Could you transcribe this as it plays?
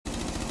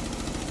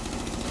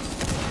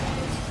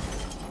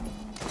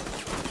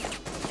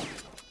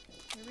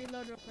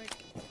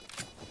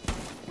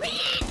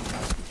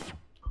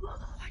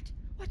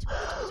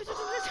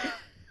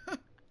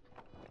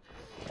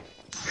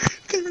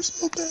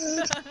He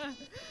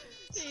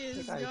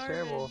is That guy's garbage.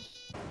 terrible.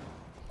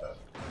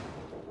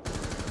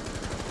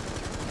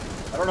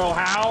 I don't know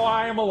how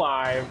I am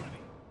alive.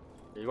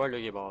 You are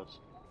Lucky Balls.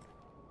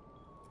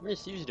 What is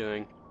Steve's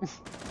doing?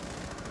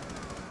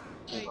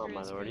 Hey, Oh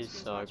my Grizz, lord, he Grizz,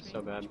 Grizz, sucks watch me,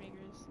 so bad. watch me,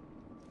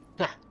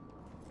 Grizz.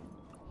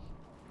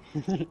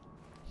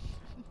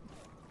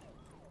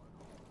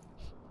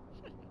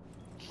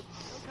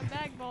 Welcome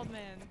back, bald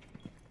man.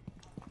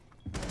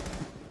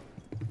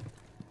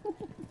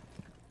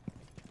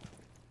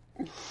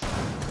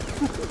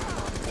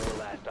 Four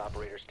last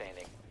operator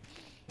standing.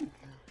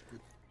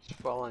 Just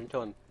fall on and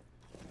kill him.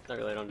 Not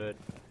really, don't do it.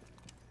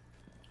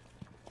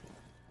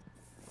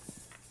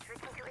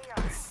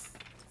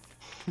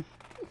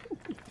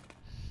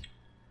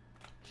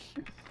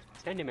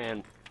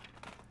 Candyman.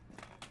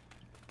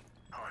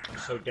 I'm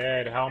so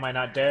dead. How am I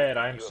not dead?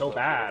 I am so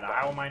bad.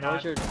 How am I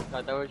not?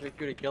 That was your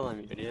cue to kill him,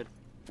 you idiot.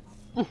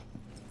 Bomb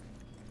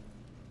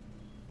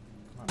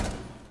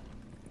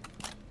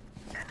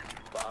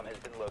has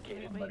been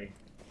located. Buddy.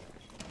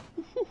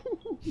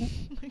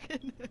 Look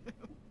at him.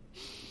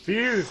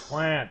 Fuse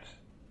plant.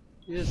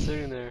 He's just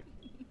sitting there.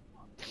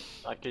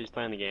 Like he's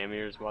playing the game,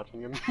 you're just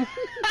watching him.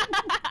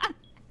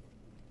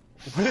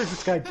 What is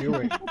this guy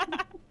doing? I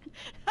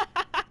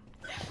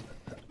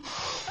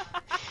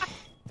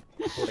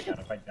swear to God,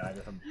 if I die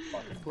with him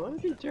fucking. Why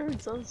did he turn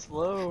so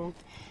slow?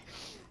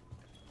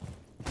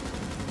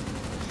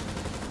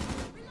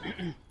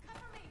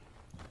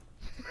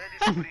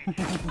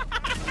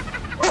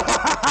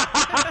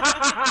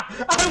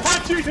 I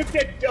want you to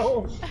get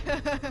domed.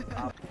 What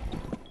are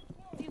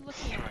you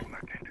looking at?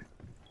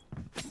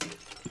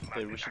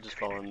 Dude, we should just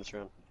fall in this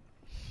round.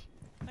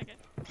 Okay.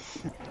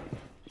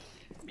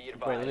 Be Wait,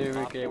 advised, let me Op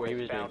recreate 4 what he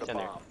has was doing. found a Stand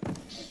there. bomb.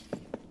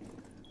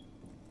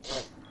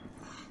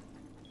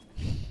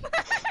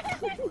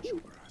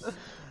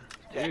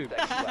 Dude. 10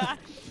 seconds left.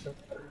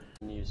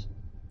 News.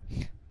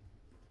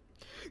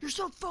 You're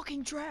so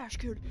fucking trash,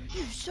 kid.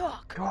 You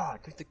suck. God,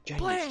 take the game,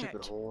 you Plant.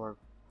 stupid whore.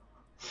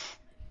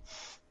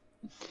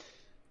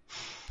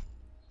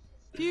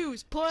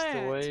 Fuse Just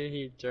plant. the way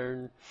he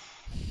turned,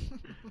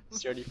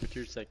 started for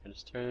 2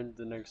 seconds, turned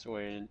the next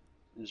way, and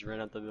just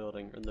ran out the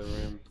building, or the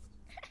room.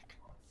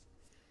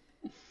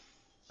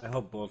 I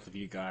hope both of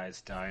you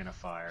guys die in a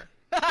fire.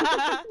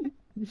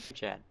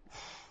 Chat.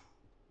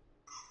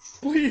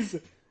 Please.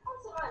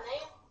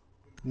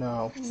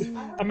 No.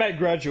 I'm at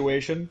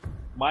graduation.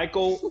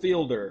 Michael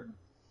Fielder.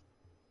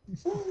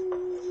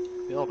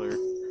 Builder.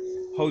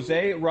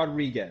 Jose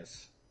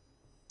Rodriguez.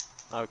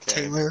 Okay.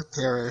 Taylor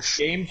Parrish.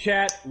 Game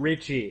chat,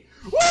 Richie.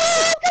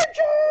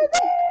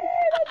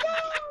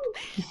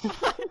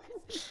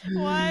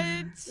 What?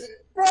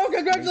 Bro,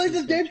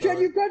 congratulations, Game chat,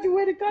 you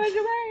graduated college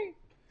away.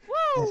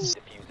 Woo!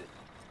 Defuse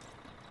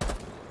it.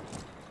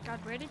 God,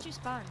 where did you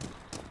spawn?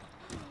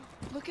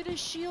 Look at his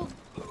shield.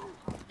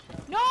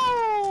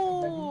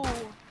 No!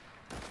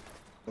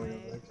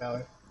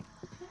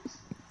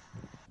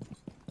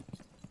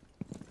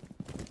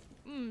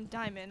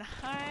 Diamond.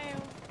 Hi.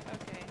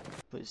 Okay.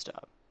 Please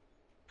stop.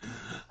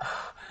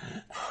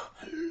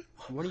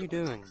 What are you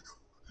doing?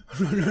 I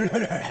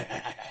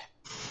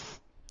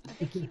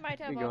think he might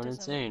have You're going autism.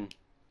 insane.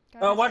 God,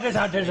 Oh, what is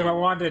autism? I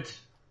want it.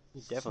 He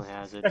definitely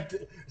has it.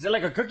 Is it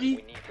like a We cookie?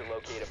 need to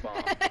locate a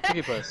bomb.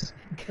 Cookie puss.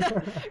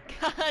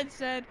 God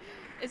said,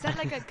 is that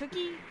like a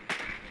cookie?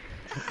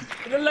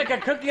 Is it like a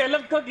cookie? I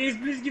love cookies.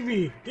 Please give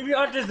me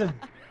autism. I'm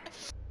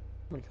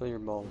gonna kill your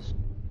balls.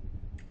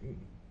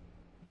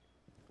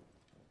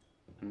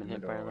 I'm gonna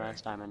hit by your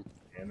last diamond.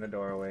 In the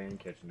doorway in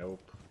kitchen. Nope.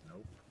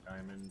 Nope.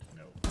 Diamond.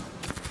 Nope.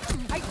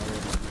 I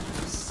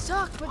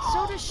suck, but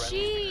so does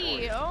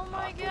she. Oh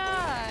my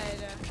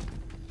god.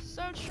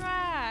 So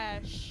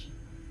trash.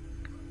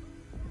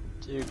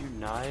 Dude, you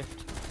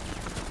knifed.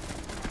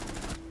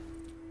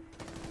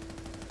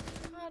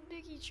 God,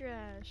 Dicky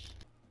trash.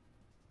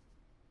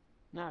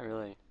 Not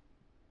really.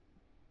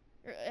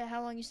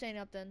 How long you staying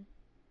up then?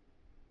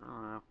 I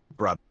don't know.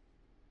 Bruh.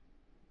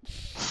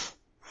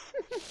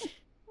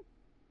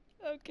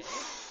 Okay.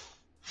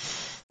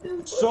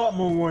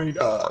 Something went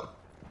up.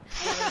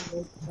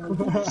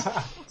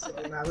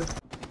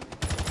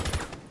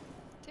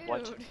 Dude.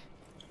 What?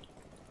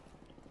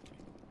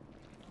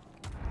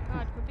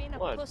 God, quit being a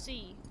What?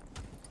 pussy.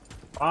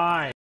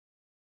 Fine.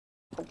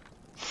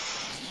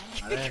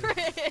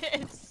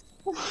 Chris!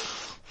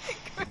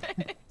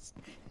 Chris!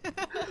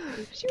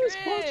 She was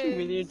watching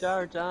me the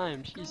entire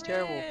time. She's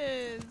terrible.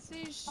 Chris,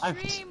 he's I'm-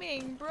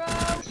 streaming, bro!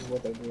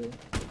 What I do.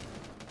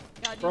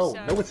 God, you Bro,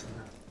 suck. no it's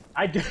not.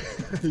 I do.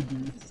 I do.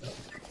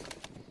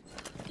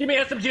 Give me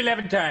SMG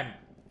 11 time.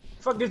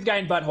 Fuck this guy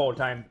in butthole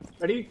time.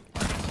 Ready?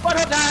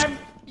 Butthole time!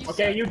 You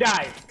Okay, suck. you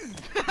die.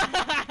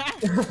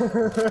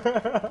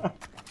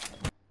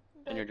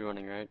 And you're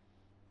joining, right?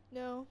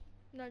 No,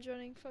 I'm not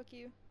joining. Fuck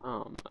you.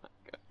 Oh my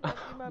You're god.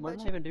 my What did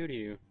butt I even do to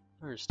you? I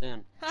don't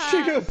understand.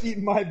 She goes eat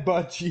my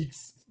butt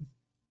cheeks.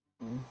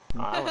 Oh,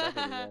 I would never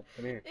do that.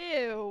 Come here.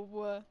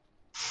 Ew.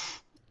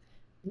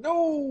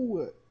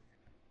 No!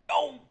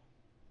 No!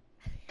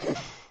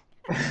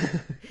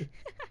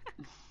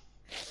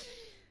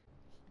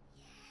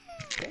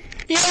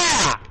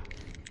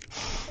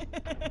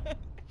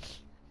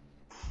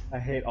 I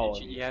hate all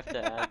of You you. have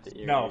to add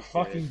the No, earrape,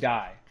 fucking dude.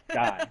 die.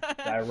 Die.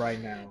 Die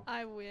right now.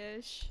 I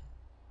wish.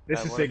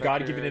 This is what the about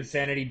God-given your-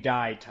 insanity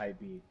die type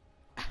beat.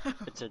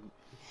 It's a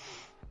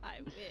I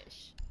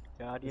wish.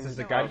 God. This is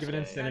the No, God-given I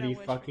insanity don't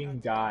wish for fucking God to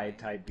die die.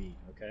 type beat,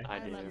 okay? I I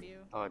do. love you.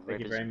 Oh, I'd Thank rate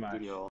you this very much.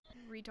 video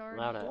Retard.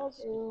 loud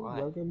ass. Why?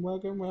 Welcome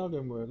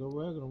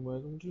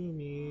to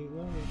me.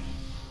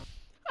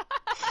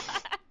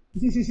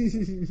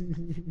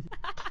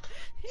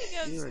 He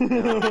goes. You're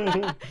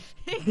dumb.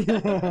 He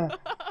goes.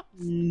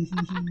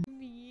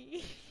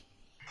 Me.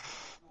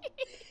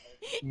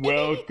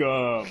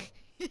 Welcome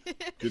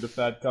to the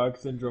Fat Cock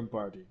Syndrome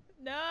party.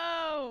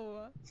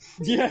 No.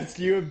 Yes,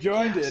 you have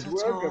joined Yes, it.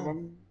 let's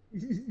Welcome.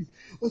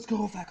 Let's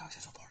go, Fat Cock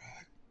Syndrome party.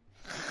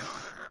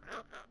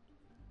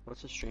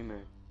 What's a streamer?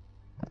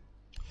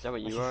 Is that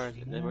what you are? Is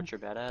that what you're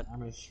bad at?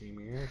 I'm a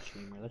streamer. You're a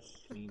streamer. Let's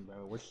stream,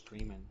 bro. We're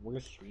streaming. We're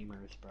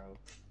streamers, bro.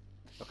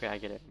 Okay, I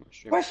get it. I'm a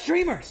streamer. We're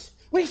streamers.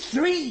 We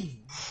stream.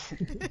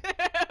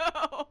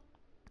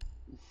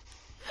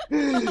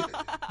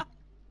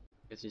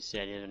 Because he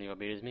said he doesn't even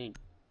beat his meat.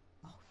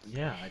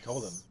 Yeah, I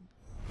told him,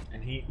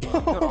 and he.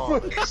 all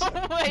this.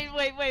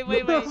 wait.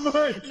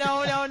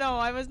 No.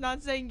 I was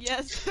not saying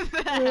yes to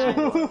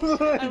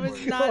that. I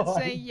was not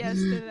saying yes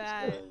to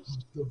that.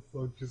 Christ. What the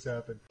fuck just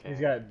happened? Okay. He's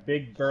got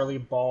big burly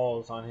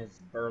balls on his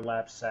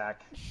burlap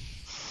sack.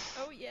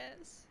 Oh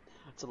yes.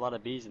 That's a lot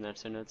of bees in that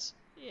sentence.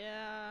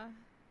 Yeah.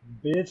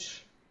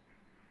 Bitch.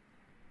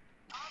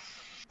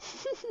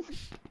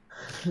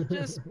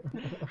 Just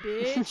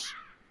bitch.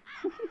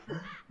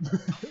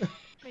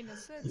 Made no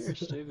sense. You're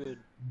stupid.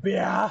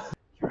 Yeah.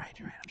 You're right.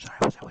 I'm sorry.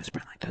 Was I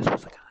whispering like this?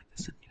 Was I kind of like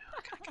this? And,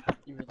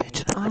 You were bitch,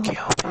 like, and I'm like,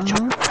 yo,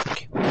 bitch,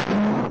 fuck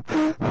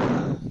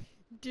you.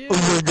 Dude. Oh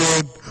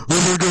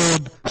my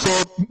god.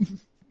 Stop.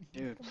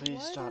 dude, please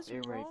What stop is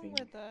ear wrong raping.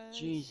 with us?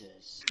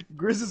 Jesus.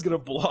 Grizz is gonna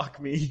block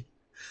me.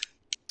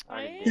 I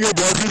already Right? did. You got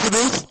blocked me for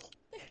this?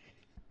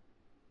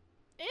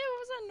 Ew, what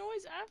was that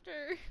noise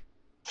after?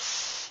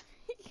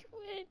 He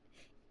went.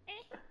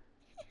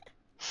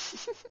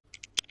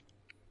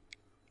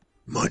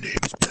 My name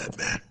is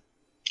Batman.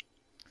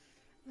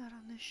 Not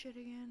on this shit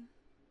again.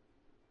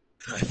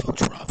 And I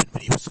fucked Robin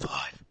when he was 5.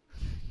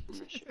 I'm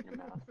gonna shit in your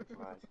mouth.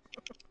 Why?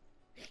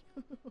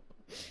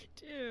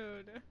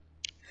 Dude.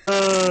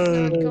 This is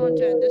not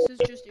content, this is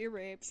just ear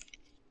rape.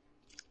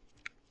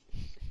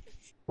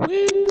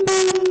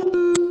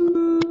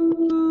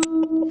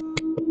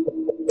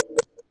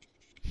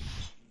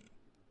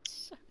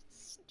 So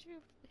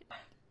stupid.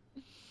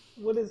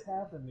 What is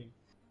happening?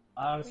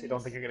 I honestly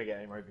don't think you're gonna get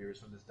any more viewers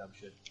from this dumb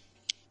shit.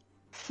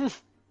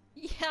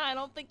 Yeah, I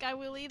don't think I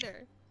will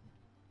either.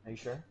 Are you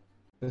sure?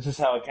 This is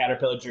how a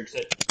caterpillar jerks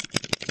it.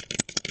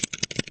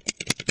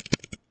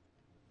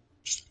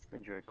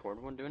 Did you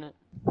record one doing it?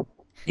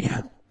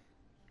 Yeah.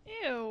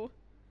 Ew.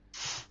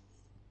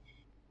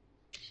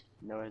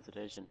 No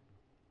hesitation.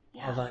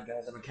 Hold on,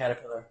 guys. I'm a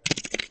caterpillar.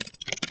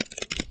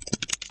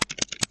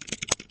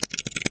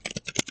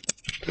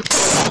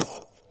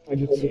 I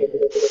just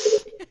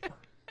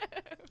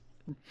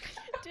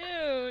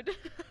Dude.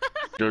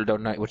 Still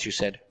don't know what you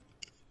said.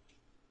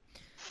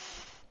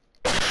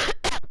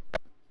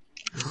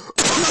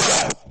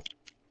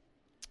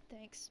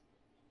 Thanks.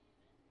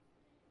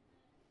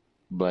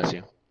 Bless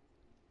you.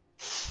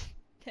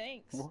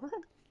 Thanks. What?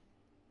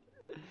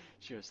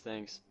 She was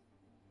thanks.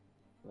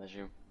 Bless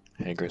you.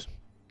 Hey, Chris.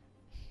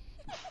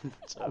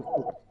 What's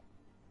up?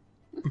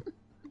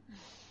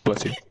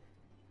 Bless you.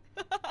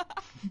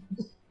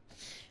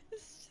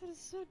 This is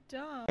so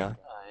dumb. Yeah.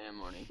 I am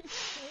horny.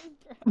 Hey,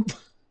 bro.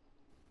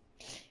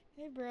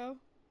 Hey, bro.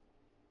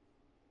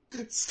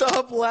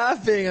 Stop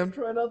laughing! I'm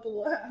trying not to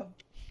laugh.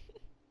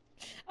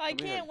 I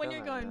can't when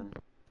you're going.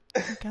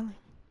 Man.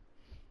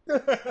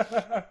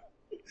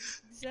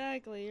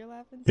 Exactly, you're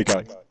laughing. Hey,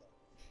 guy.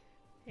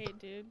 Hey,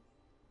 dude.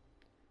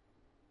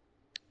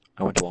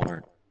 I went to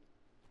Walmart.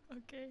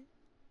 Okay.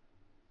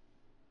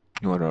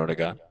 You wanna know what I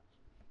got?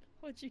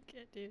 What'd you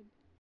get, dude?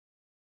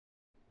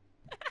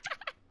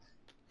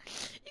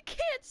 You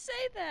can't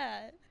say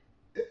that.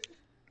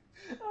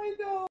 I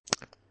know.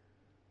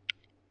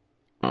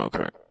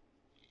 Okay.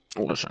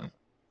 Listen.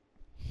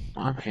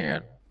 I'm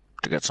here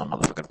to get some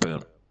motherfucking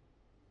food.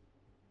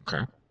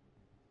 Okay?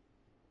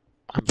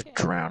 I'm Okay.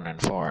 drowning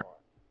for it.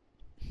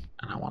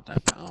 And I want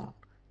that food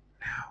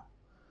now.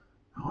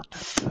 I want that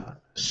food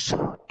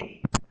so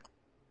deep.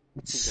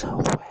 So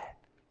wet.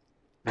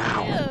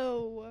 Now.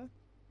 Ew.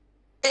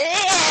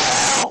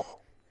 Ew!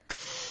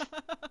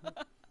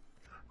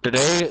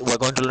 Today we're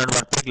going to learn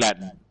about pig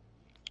Latin.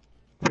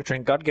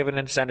 Featuring God-given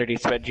insanity,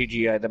 Svet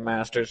GGI, the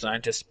master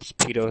scientist,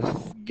 pedo,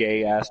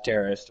 gay-ass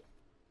terrorist.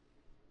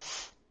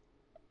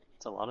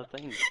 It's a lot of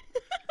things.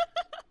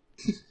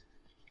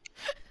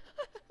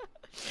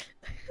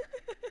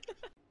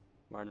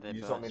 Why do they You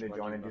just want me to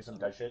join and do some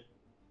dumb shit?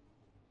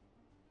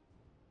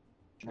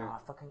 Sure. Nah,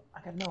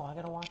 I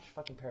gotta watch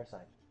fucking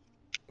Parasite.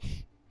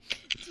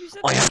 You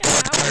said I that have like to an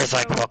watch hour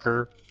Parasite, ago.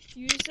 fucker.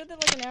 You said that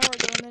like an hour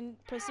ago and then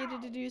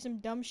proceeded to do some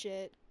dumb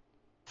shit.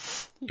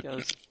 He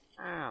goes,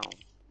 ow.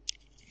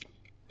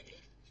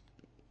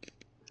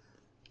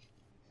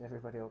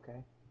 everybody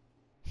okay?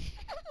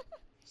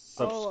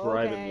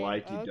 Subscribe okay, and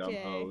like, you dumb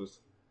okay. hoes.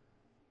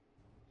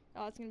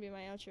 Oh, it's gonna be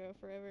my outro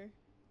forever.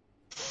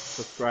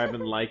 Subscribe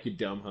and like, you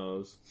dumb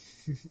hoes.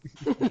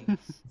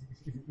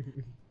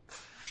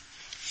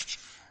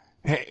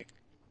 Hey,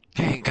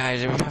 hey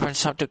guys, if you haven't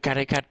subbed to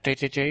Catty Cat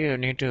TTT, you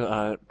need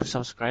to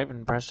subscribe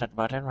and press that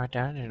button right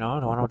there. You know,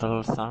 the one with the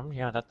little thumb.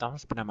 Yeah, that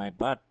thumb's been in my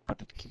butt,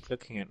 but it keeps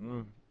looking at.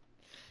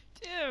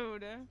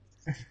 Dude.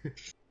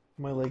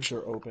 My legs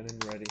are open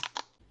and ready.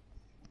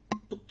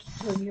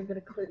 You're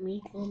gonna clip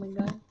me? Oh my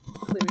god.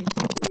 Clip me.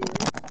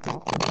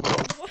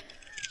 What?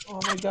 Oh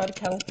my god,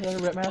 caterpillar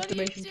What are you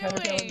masturbation,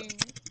 doing?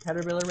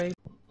 caterpillar rape.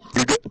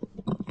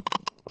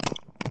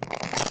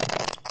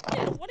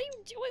 Yeah, what are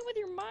you doing with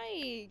your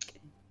mic?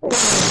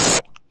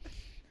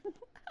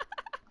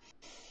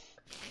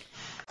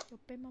 Your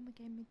baby mama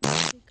gave me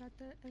got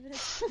the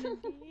evidence.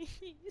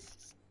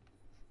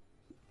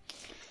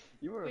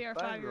 You were We a are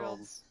 5-year-old.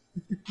 5-year-olds.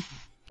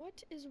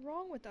 What is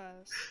wrong with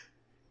us?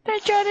 They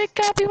try to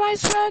copy my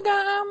swagger.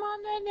 I'm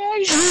on the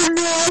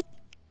next.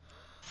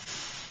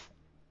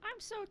 I'm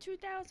so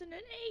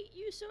 2008.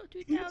 You so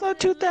 2008. You thought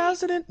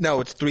 2000?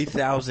 No, it's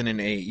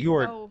 3008. You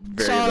are Oh,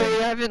 very sorry,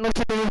 late. I haven't looked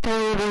at the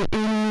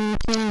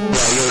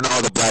Well, you don't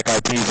know the Black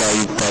Eyed Peas, are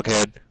you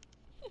fuckhead?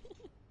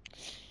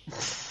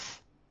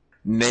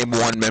 Name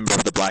one member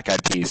of the Black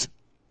Eyed Peas.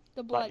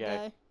 The black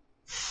guy. guy.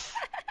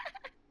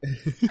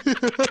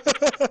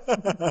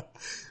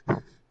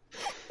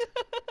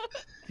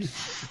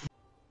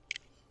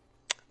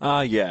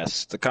 Ah,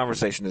 yes. The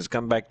conversation has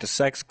come back to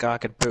sex,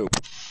 cock, and poop.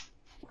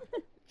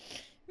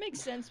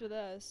 Makes sense with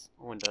us.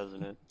 When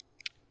doesn't it?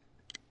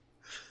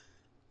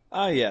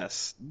 Ah,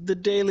 yes. The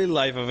daily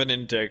life of an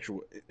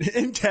intellectual.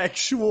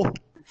 Intellectual.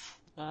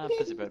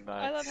 Busy bed I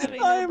bye. love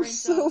having I no am brain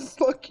so cells.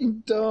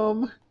 fucking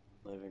dumb.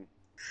 Living.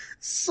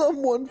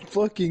 Someone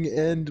fucking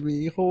end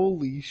me.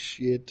 Holy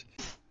shit.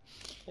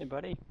 Hey,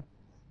 buddy.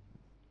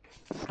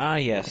 Ah,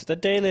 yes. The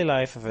daily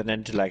life of an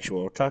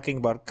intellectual, talking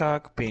about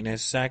cock,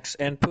 penis, sex,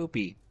 and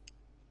poopy.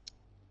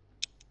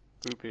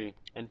 Poopy.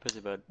 And pussy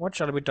bed. What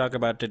shall we talk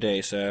about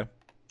today, sir?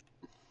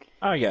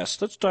 Ah,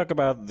 yes. Let's talk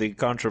about the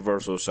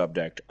controversial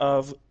subject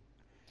of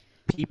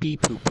pee-pee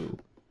poo-poo.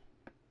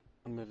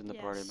 I'm moving the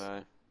Yes. party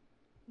by.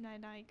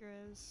 Night night,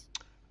 Grizz.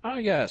 Ah,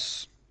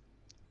 yes.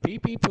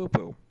 Pee-pee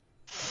poo-poo.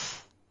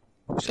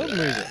 For some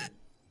reason,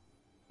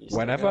 You still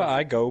whenever got it.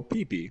 I go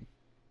pee-pee,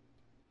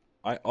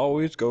 I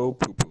always go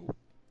poo-poo.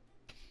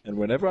 And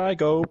whenever I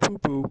go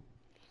poo-poo,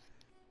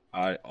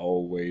 I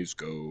always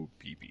go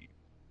pee-pee.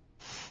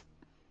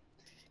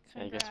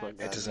 Hey, guess what,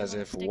 Congrats. It is You as want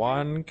a if sticker?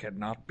 one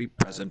cannot be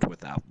present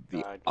without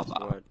the God, guess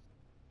other. what?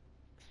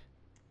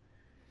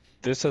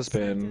 This has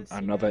been Scientists, he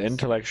another knows.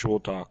 intellectual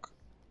talk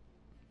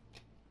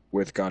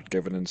with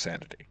God-given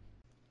insanity.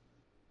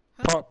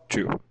 Huh? Part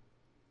 2.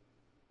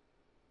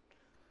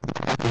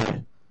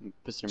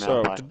 Piss your So,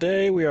 mouth high.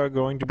 today we are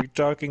going to be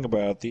talking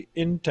about the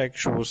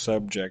intellectual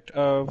subject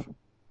of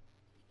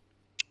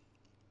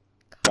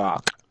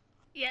cock.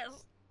 Yes.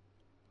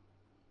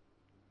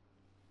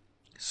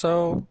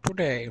 So,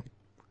 today,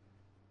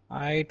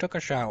 I took a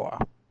shower,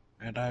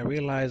 and I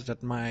realized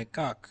that my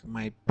cock,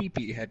 my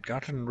pee-pee, had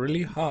gotten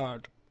really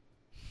hard.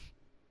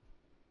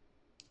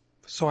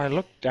 So I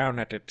looked down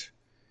at it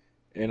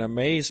in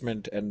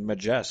amazement and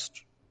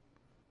majest.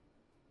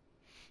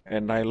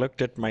 And I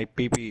looked at my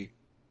pee-pee,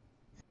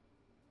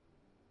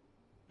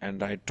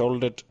 and I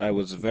told it I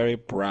was very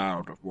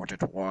proud of what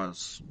it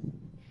was.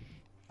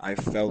 I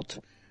felt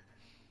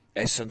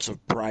a sense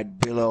of pride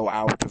billow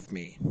out of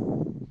me.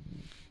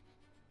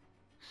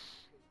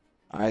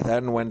 I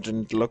then went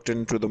and looked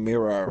into the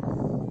mirror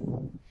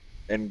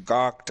and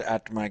gawked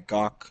at my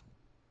cock.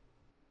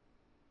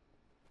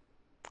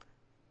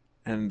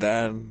 And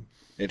then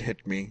it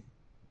hit me.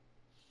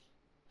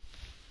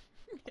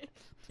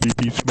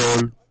 Pee-pee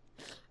small.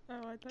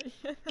 Oh, I thought you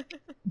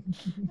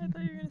I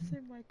thought you were gonna say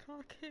my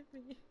cock hit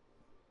me.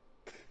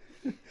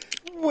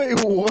 Wait,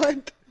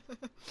 what?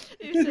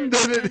 You said,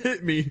 Then it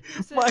hit me.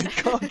 said- My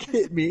cock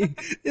hit me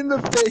in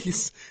the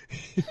face.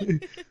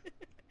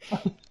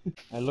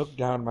 I looked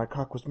down, my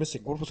cock was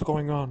missing. What was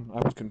going on?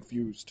 I was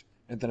confused.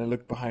 And then I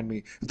looked behind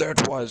me. There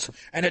it was,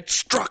 and it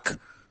struck!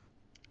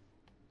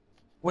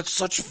 With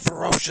such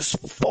ferocious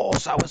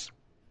force, I was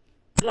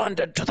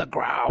plundered to the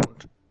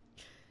ground.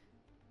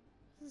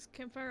 This is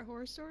Campfire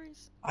Horror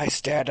Stories? I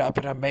stared up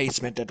in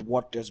amazement at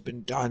what has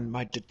been done.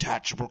 My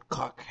detachable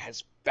cock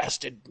has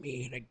bested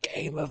me in a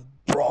game of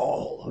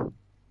brawl.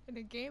 In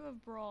a game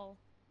of brawl.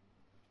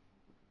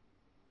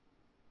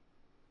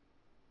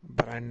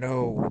 But I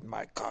know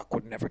my cock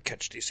would never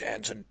catch these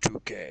hands in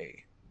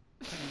 2K.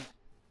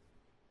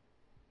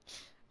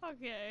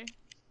 Okay.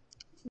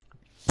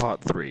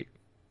 Part 3.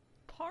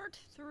 Part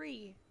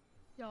 3.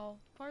 Y'all,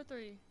 part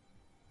 3.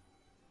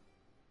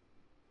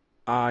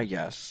 Ah,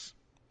 yes.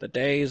 The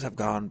days have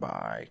gone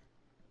by,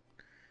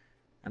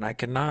 and I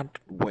cannot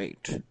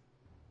wait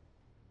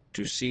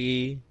to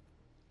see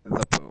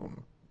the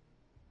poon.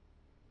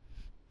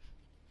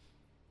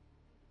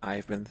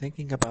 I've been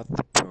thinking about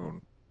the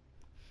poon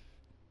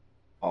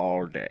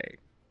all day.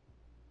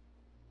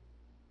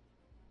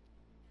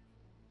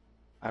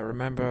 I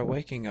remember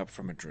waking up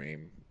from a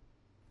dream.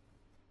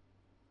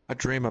 A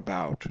dream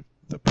about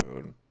the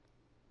poon.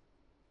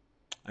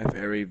 A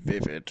very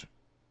vivid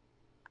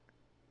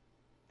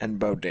and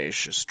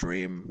bodacious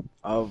dream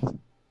of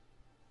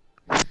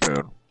the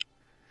poon.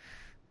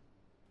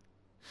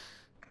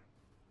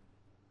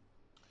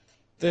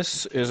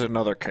 This is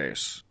another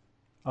case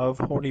of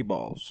horny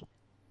balls.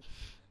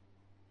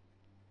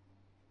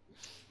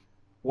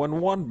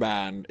 When one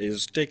man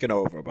is taken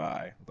over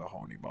by the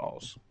horny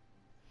balls,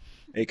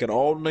 he can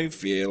only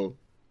feel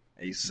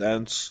a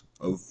sense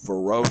of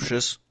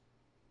ferocious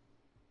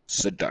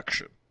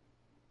seduction.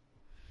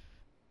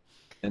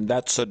 And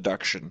that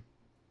seduction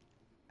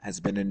has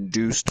been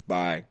induced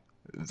by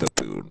the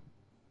poon.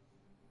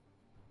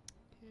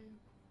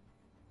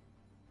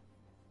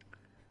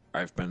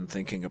 I've been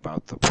thinking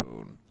about the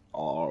poon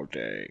all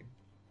day.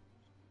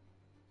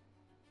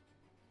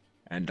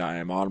 And I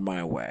am on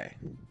my way,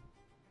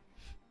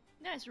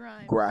 Nice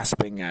rhyme.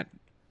 grasping at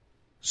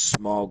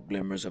small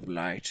glimmers of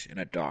light in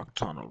a dark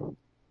tunnel.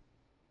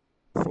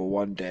 For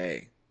one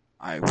day,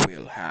 I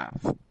will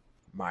have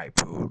my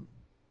poon.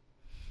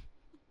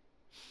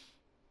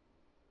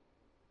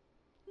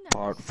 Nice.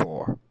 Part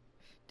 4.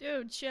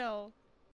 Dude, chill.